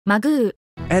Maguu.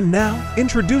 And now,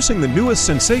 introducing the newest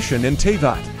sensation in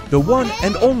Teyvat, the one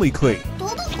and only Klee.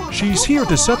 She's here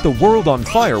to set the world on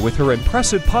fire with her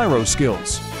impressive pyro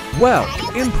skills. Well,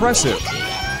 impressive.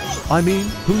 I mean,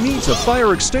 who needs a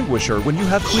fire extinguisher when you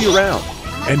have Klee around?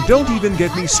 And don't even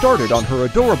get me started on her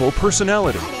adorable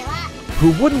personality.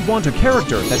 Who wouldn't want a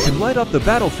character that can light up the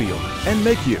battlefield and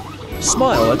make you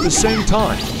smile at the same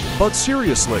time? But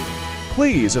seriously,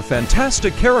 Klee is a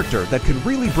fantastic character that can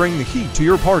really bring the heat to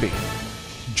your party.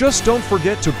 Just don't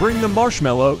forget to bring the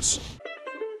marshmallows.